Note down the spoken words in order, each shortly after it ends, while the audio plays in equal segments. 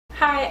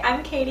Hi,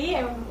 I'm Katie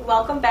and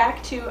welcome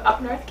back to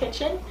Up North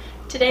Kitchen.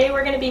 Today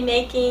we're going to be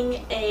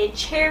making a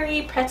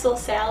cherry pretzel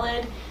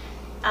salad.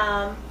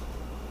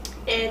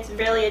 It's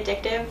really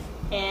addictive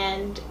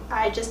and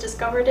I just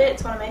discovered it.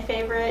 It's one of my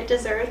favorite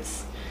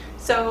desserts.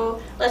 So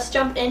let's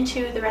jump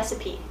into the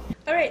recipe.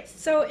 Alright,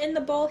 so in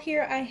the bowl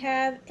here I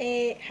have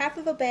a half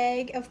of a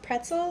bag of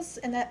pretzels,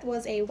 and that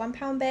was a 1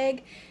 pound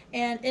bag,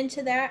 and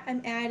into that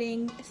I'm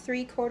adding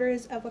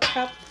 3/4 of a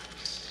cup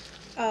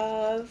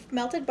of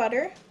melted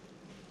butter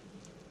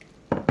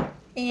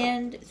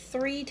and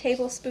 3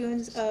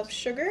 tablespoons of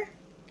sugar,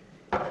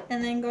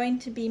 and then going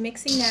to be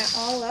mixing that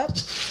all up.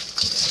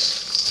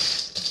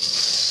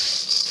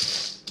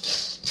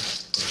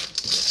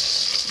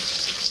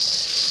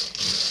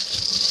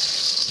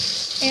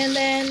 And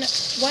then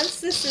once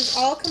this is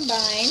all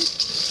combined,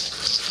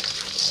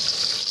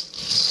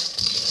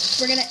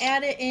 we're going to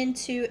add it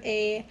into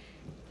a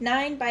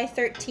 9 by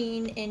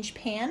 13 inch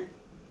pan.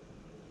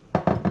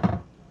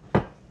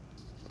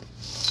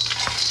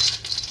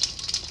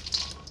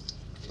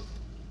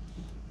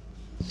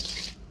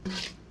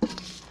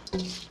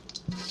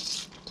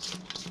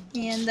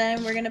 And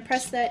then we're going to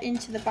press that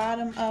into the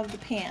bottom of the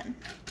pan.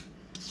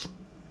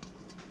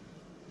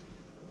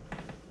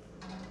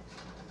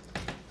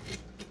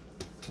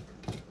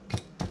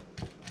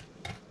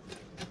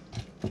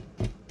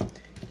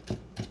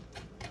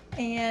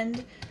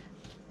 And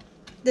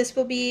this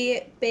will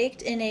be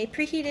baked in a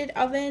preheated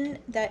oven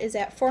that is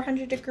at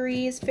 400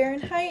 degrees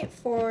Fahrenheit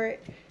for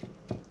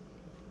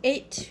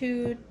 8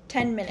 to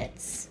 10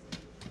 minutes.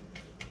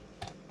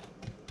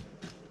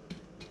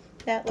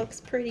 That looks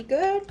pretty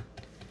good.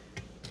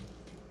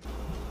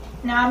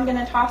 Now I'm going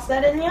to toss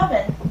that in the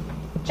oven,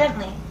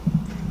 gently.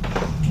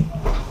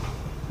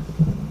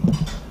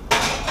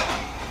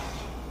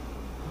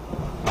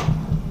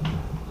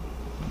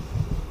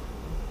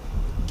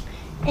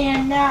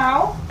 And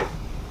now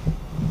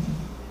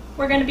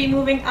we're going to be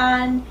moving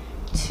on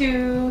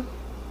to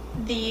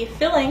the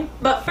filling,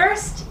 but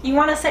first you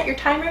want to set your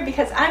timer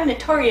because I'm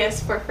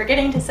notorious for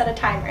forgetting to set a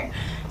timer.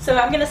 So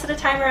I'm going to set a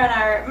timer on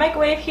our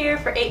microwave here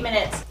for 8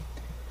 minutes.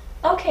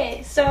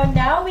 Okay, so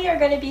now we are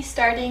going to be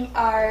starting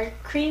our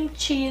cream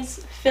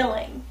cheese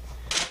filling.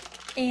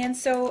 And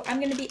so I'm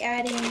going to be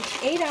adding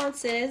 8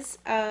 ounces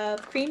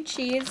of cream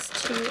cheese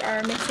to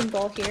our mixing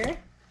bowl here.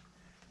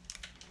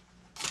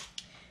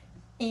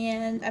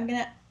 And I'm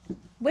going to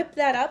whip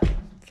that up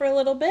for a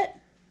little bit.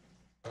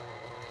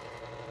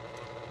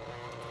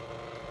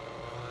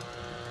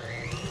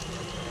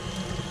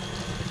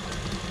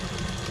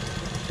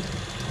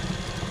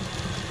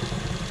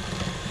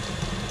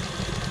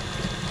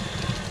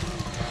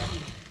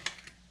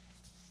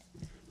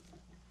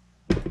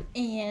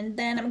 And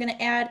then I'm going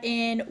to add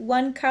in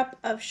 1 cup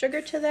of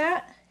sugar to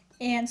that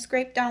and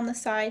scrape down the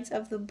sides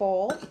of the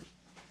bowl.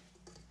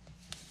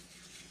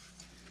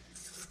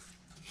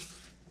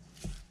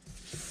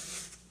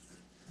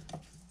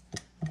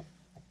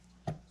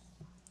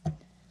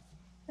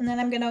 And then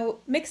I'm going to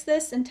mix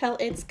this until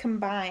it's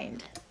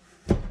combined.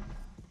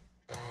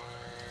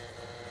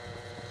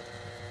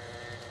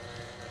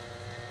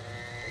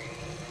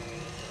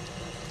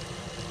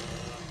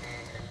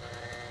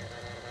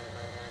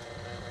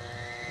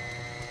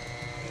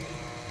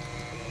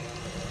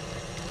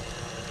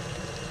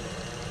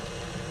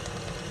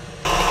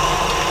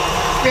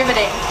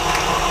 Riveting.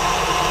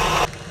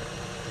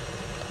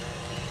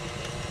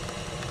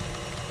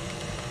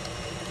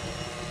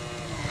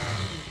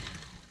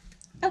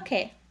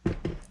 Okay,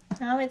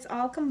 now it's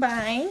all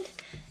combined,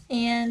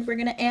 and we're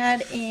going to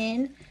add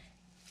in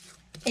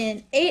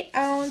an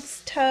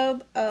 8-ounce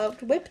tub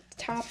of whipped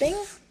topping,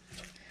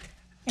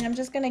 and I'm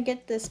just going to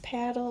get this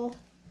paddle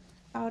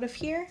out of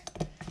here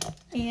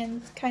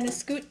and kind of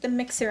scoot the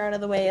mixer out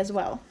of the way as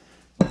well.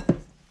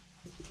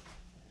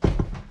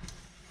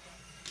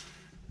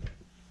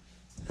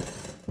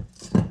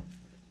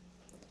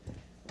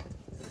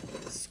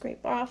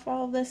 Scrape off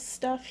all this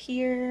stuff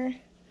here.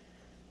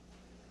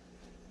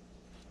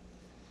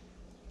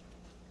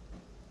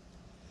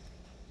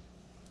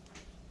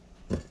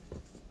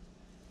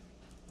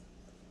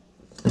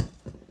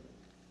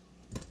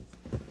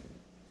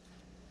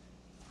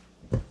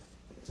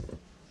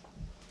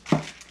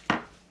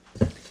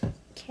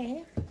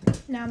 Okay,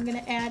 now I'm going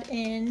to add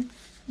in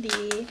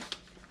the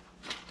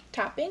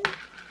topping,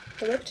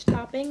 the whipped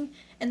topping,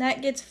 and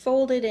that gets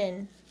folded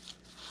in.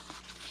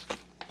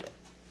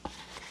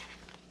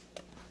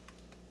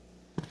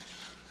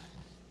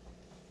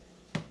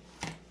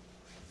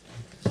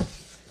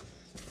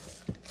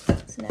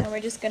 So now we're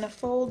just going to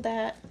fold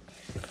that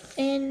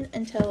in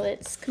until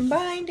it's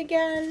combined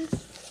again.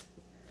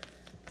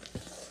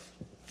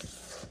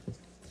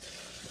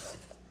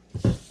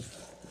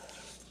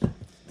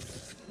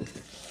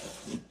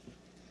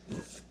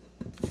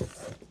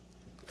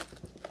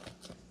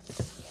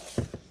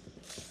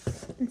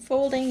 And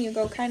folding, you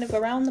go kind of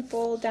around the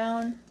bowl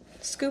down,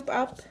 scoop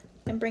up,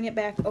 and bring it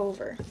back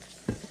over.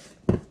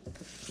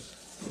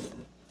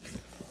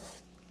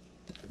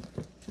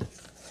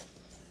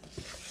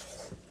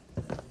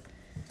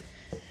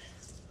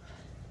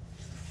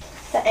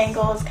 The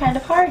angle is kind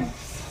of hard.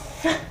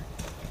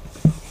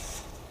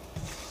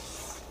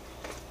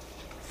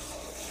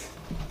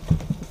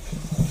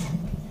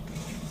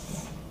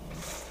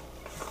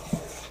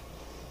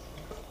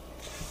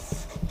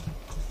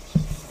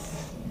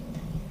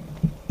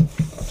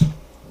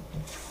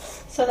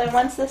 So then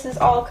once this is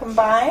all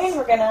combined,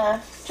 we're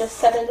gonna just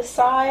set it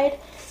aside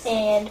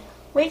and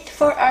wait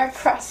for our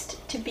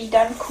crust to be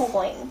done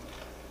cooling.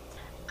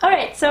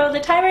 Alright, so the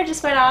timer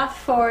just went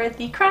off for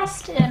the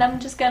crust, and I'm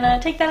just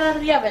gonna take that out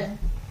of the oven.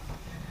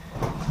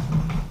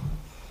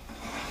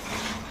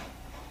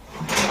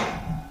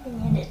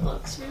 And it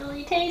looks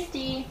really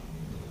tasty.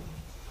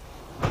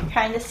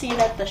 Kind of see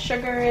that the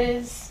sugar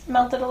is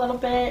melted a little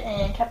bit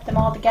and kept them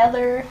all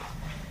together.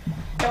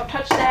 Don't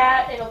touch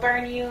that, it'll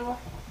burn you.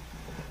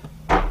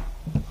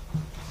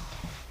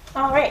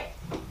 Alright,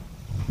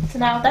 so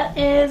now that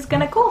is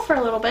gonna cool for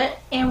a little bit,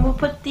 and we'll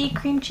put the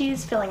cream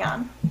cheese filling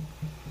on.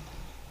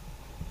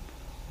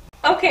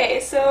 Okay,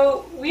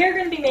 so we are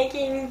going to be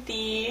making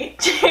the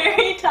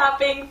cherry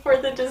topping for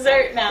the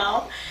dessert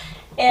now.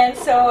 And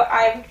so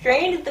I've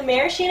drained the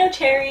maraschino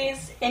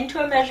cherries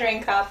into a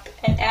measuring cup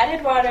and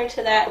added water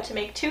to that to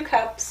make 2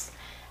 cups.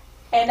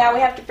 And now we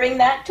have to bring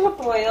that to a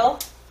boil.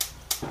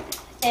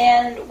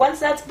 And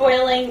once that's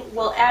boiling,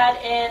 we'll add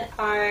in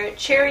our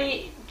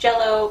Cherry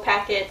Jell-O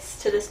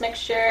packets to this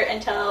mixture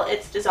until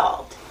it's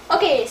dissolved.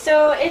 Okay,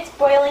 so it's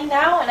boiling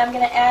now, and I'm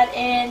going to add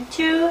in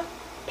 2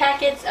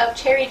 packets of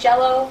Cherry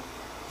Jell-O.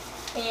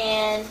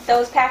 And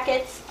those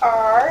packets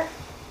are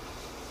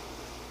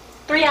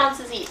 3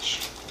 ounces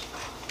each.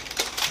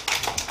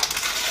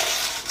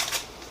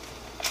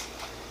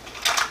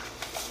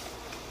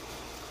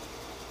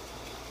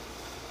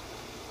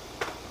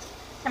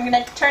 I'm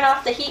going to turn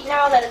off the heat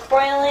now that it's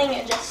boiling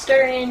and just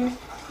stir in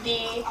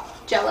the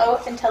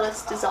Jell-O until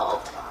it's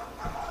dissolved.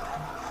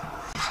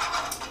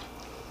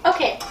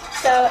 Okay,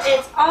 so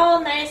it's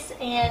all nice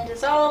and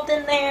dissolved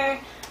in there.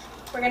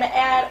 We're going to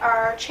add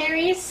our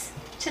cherries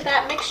to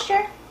that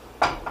mixture.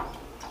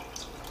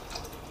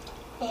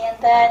 And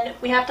then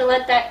we have to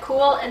let that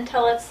cool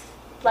until it's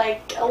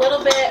like a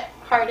little bit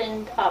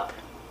hardened up.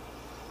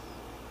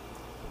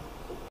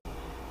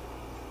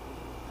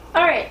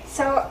 Alright,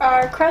 so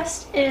our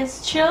crust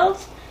is chilled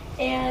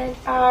and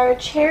our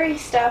cherry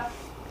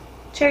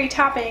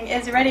topping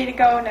is ready to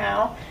go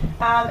now.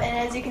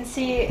 And as you can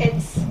see,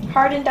 it's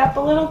hardened up a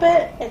little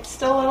bit. It's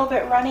still a little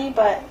bit runny,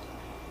 but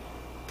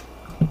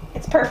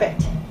it's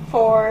perfect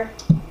for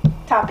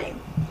topping.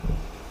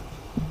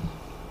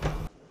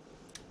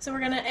 So we're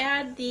going to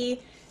add the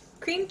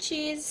cream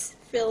cheese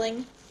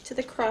filling to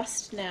the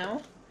crust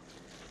now.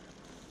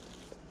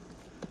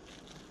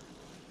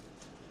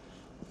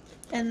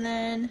 And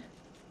then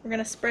we're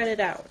going to spread it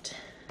out.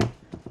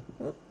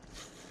 Oop.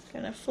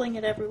 Going to fling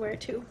it everywhere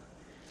too.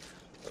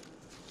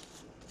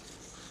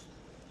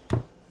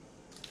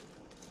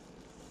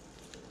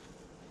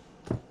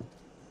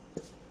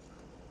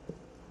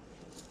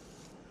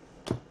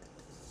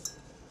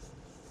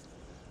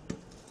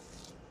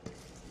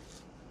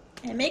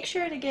 And make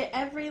sure to get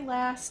every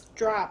last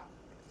drop.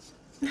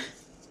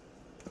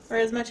 Or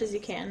as much as you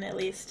can, at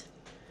least.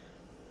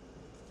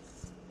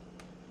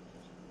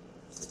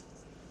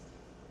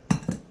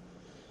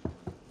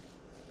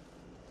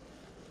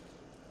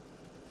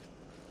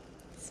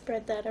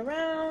 Spread that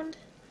around.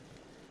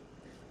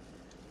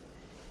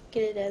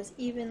 Get it as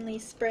evenly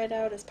spread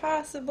out as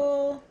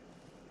possible.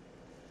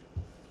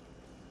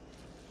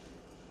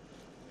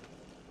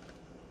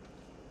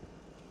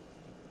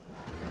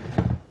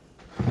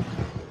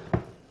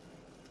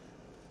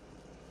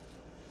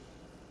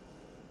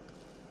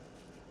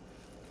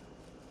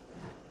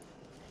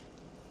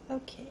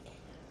 Okay.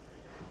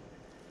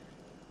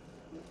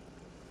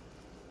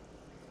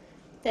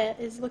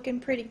 That is looking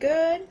pretty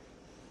good.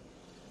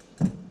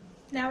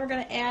 Now we're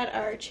going to add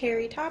our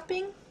cherry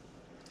topping.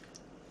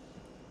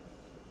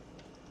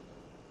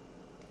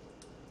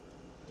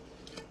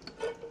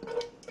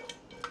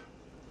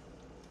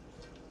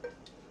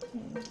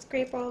 And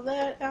scrape all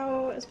that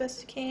out as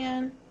best you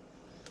can.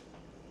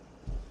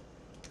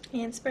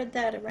 And spread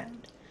that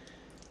around.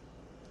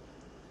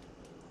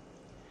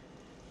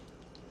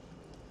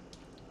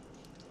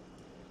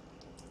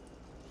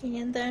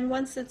 And then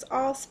once it's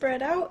all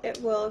spread out,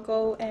 it will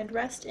go and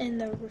rest in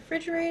the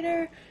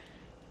refrigerator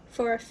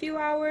for a few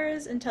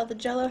hours until the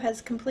Jell-O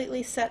has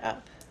completely set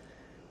up.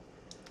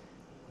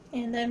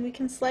 And then we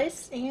can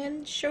slice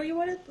and show you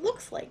what it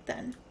looks like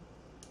then.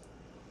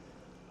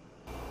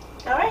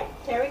 Alright,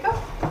 there we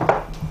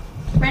go.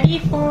 Ready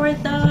for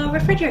the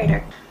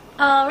refrigerator.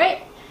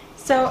 Alright,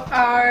 so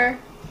our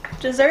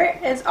dessert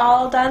is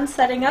all done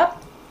setting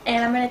up,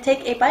 and I'm going to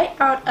take a bite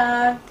out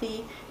of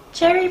the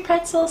cherry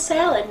pretzel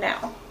salad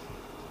now.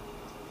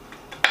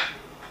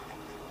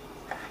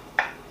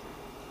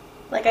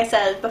 Like I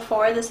said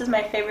before, this is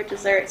my favorite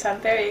dessert, so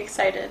I'm very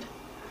excited.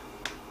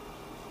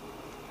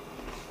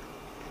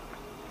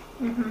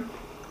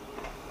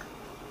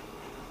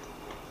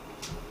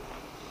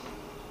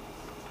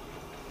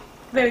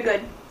 Very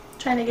good.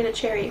 Trying to get a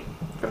cherry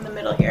from the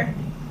middle here.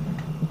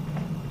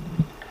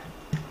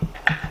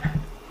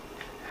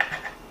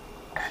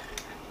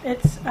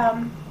 It's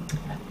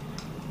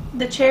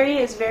the cherry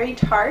is very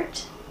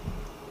tart,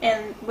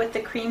 and with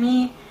the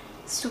creamy,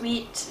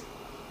 sweet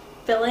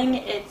filling,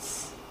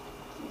 it's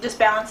just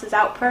balances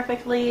out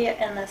perfectly,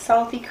 and the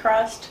salty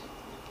crust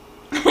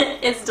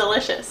is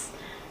delicious.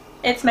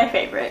 It's my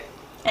favorite.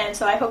 And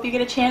so I hope you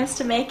get a chance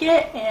to make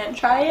it and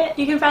try it.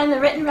 You can find the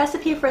written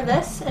recipe for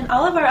this and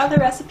all of our other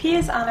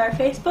recipes on our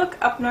Facebook,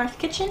 Up North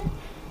Kitchen.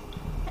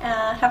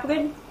 Have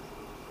a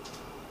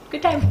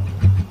good time.